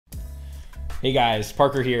Hey guys,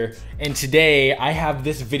 Parker here, and today I have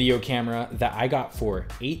this video camera that I got for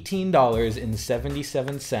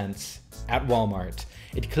 $18.77 at Walmart.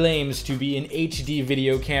 It claims to be an HD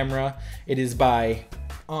video camera. It is by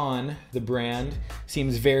Onn, the brand.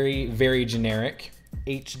 Seems very, very generic.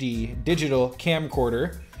 HD digital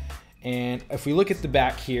camcorder. And if we look at the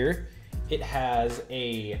back here, it has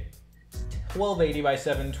a 1280 by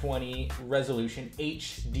 720 resolution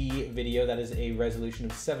HD video. That is a resolution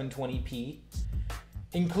of 720p.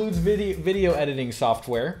 Includes video editing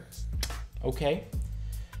software. Okay.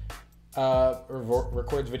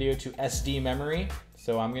 Records video to SD memory.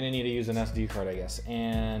 So I'm gonna need to use an SD card, I guess,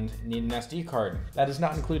 and need an SD card. That is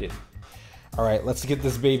not included. All right, let's get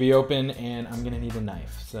this baby open, and I'm gonna need a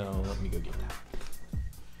knife. So let me go get that.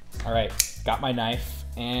 All right, got my knife,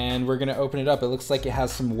 and we're gonna open it up. It looks like it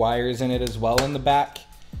has some wires in it as well in the back.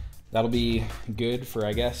 That'll be good for,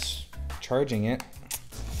 I guess, charging it.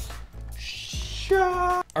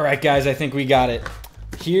 All right, guys, I think we got it.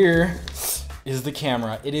 Here is the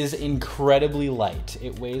camera. It is incredibly light.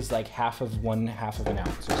 It weighs like half of an ounce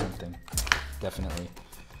or something, definitely.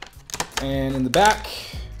 And in the back,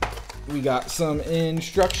 we got some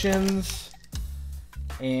instructions.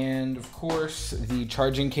 And of course, the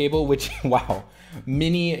charging cable, which, wow,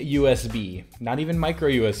 mini USB, not even micro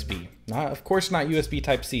USB. Of course not USB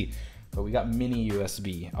Type-C, but we got mini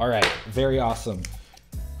USB. All right, very awesome.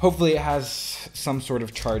 Hopefully it has some sort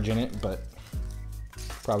of charge in it, but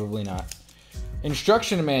probably not.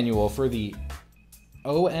 Instruction manual for the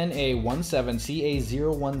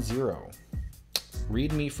ONA17CA010.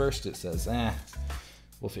 Read me first, it says.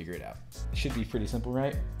 We'll figure it out. It should be pretty simple,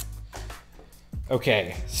 right?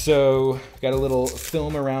 Okay, so got a little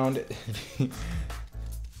film around.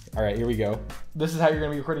 All right, here we go. This is how you're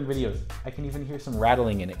gonna be recording videos. I can even hear some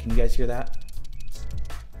rattling in it. Can you guys hear that?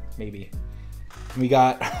 Maybe. We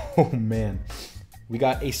got, oh man. We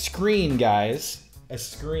got a screen, guys. A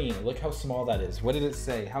screen, look how small that is. What did it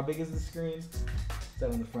say? How big is the screen? Is that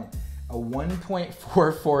on the front? A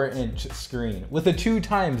 1.44 inch screen with a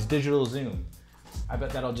 2x digital zoom. I bet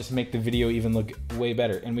that'll just make the video even look way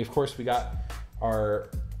better. And we, of course, we got our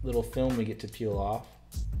little film we get to peel off.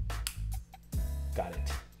 Got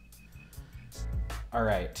it. All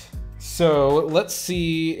right, so let's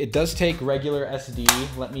see. It does take regular SD.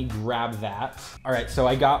 Let me grab that. All right, so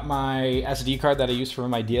I got my SD card that I use for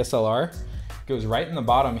my DSLR. It goes right in the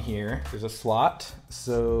bottom here. There's a slot,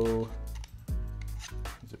 so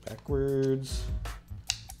is it backwards?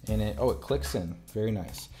 And it clicks in, very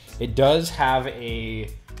nice. It does have a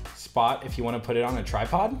spot if you want to put it on a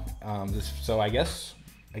tripod. So I guess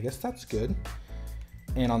that's good.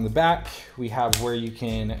 And on the back, we have where you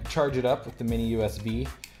can charge it up with the mini USB.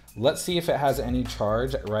 Let's see if it has any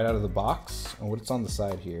charge right out of the box. And what's on the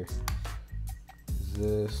side here? Is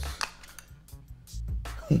this?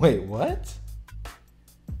 Wait, what?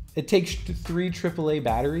 It takes 3 AAA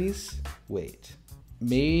batteries? Wait.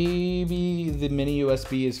 Maybe the mini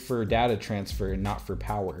USB is for data transfer and not for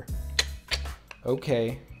power.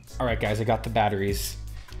 Okay. All right, guys, I got the batteries.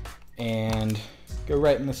 And go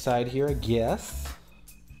right in the side here, I guess.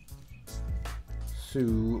 So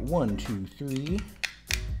 1, 2, 3.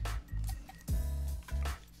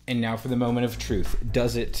 And now for the moment of truth.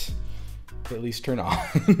 Does it at least turn on?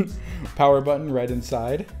 Power button right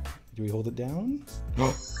inside. Do we hold it down?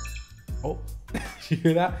 Oh, you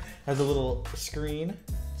hear that? Has a little screen.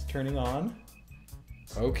 It's turning on.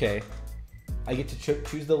 Okay. I get to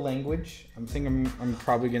choose the language. I'm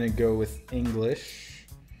probably gonna go with English.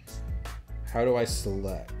 How do I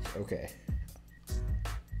select? Okay.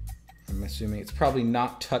 I'm assuming it's probably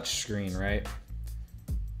not touch screen, right?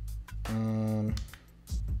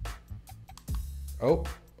 Oh,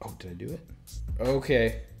 did I do it?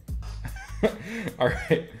 Okay. All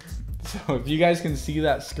right. So if you guys can see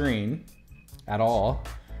that screen at all,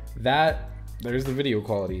 there's the video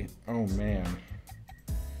quality. Oh man.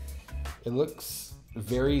 It looks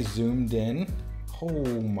very zoomed in.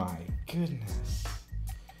 Oh my goodness.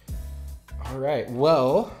 All right,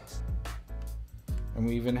 well, and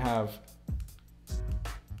we even have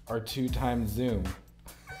our 2x zoom.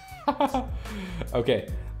 Okay,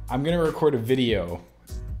 I'm gonna record a video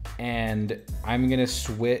and I'm gonna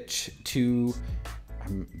switch to,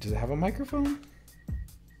 does it have a microphone?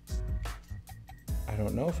 I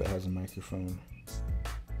don't know if it has a microphone.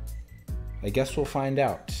 I guess we'll find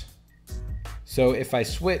out. So if I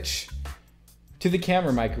switch to the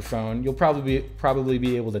camera microphone, you'll probably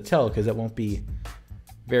be able to tell because it won't be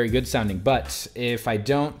very good sounding. But if I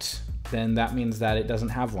don't, then that means that it doesn't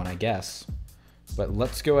have one, I guess. But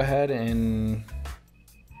let's go ahead and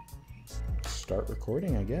start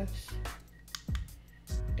recording, I guess.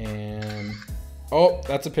 And Oh,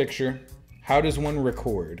 that's a picture. How does one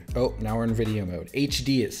record? Oh, now we're in video mode.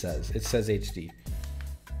 HD it says. It says HD.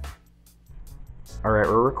 All right,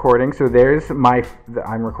 we're recording. So there's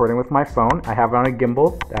I'm recording with my phone. I have it on a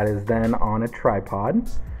gimbal. That is then on a tripod.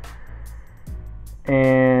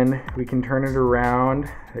 And we can turn it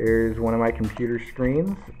around. There's one of my computer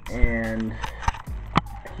screens. And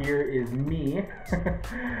here is me.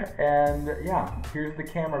 And yeah, here's the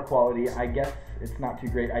camera quality. I guess it's not too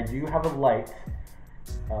great. I do have a light.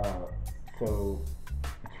 So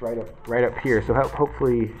it's right up here. So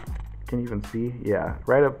hopefully, can you even see? Yeah,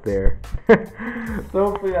 right up there. So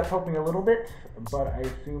hopefully that's helping a little bit, but I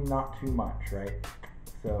assume not too much, right?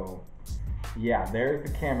 So yeah, there's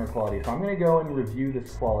the camera quality. So I'm gonna go and review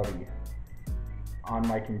this quality on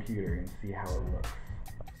my computer and see how it looks.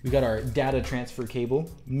 We got our data transfer cable,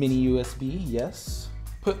 mini USB, yes.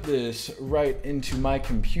 Put this right into my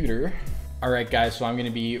computer. All right, guys, so I'm gonna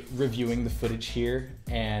be reviewing the footage here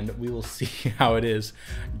and we will see how it is.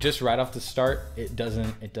 Just right off the start, it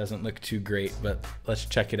doesn't look too great, but let's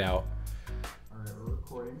check it out. All right, we're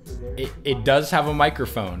recording. So it does have a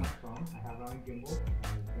microphone. I have it on a gimbal.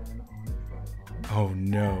 Oh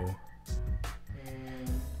no. And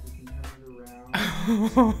we can turn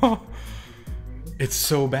it around. It's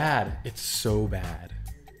so bad. It's so bad.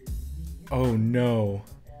 Oh no.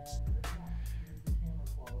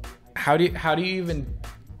 How does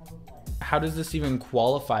this even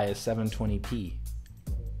qualify as 720p?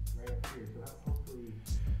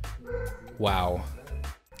 Wow.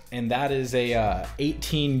 And that is a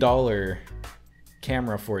 $18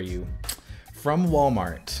 camera for you from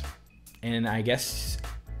Walmart. And I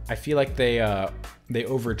feel like they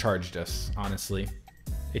overcharged us, honestly.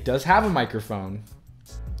 It does have a microphone.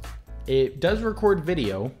 It does record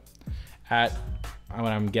video at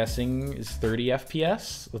what I'm guessing is 30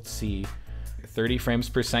 FPS. Let's see, 30 frames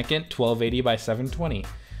per second, 1280 by 720.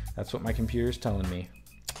 That's what my computer is telling me.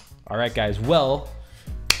 All right, guys. Well,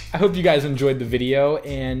 I hope you guys enjoyed the video.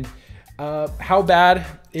 And how bad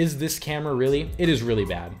is this camera really? It is really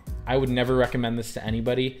bad. I would never recommend this to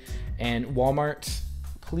anybody. And Walmart,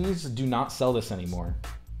 please do not sell this anymore.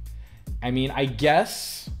 I mean, I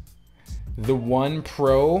guess the one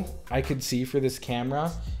pro I could see for this camera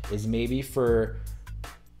is maybe for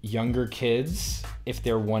younger kids, if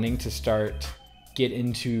they're wanting to get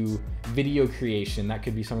into video creation. That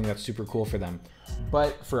could be something that's super cool for them.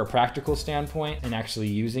 But for a practical standpoint and actually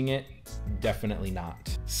using it, definitely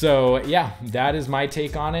not. So yeah, that is my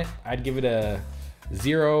take on it. I'd give it a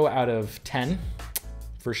 0 out of 10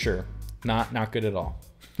 for sure. Not good at all.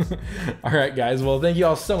 All right, guys. Well, thank you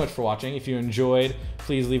all so much for watching. If you enjoyed,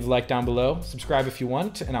 please leave a like down below. Subscribe if you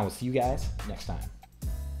want, and I will see you guys next time.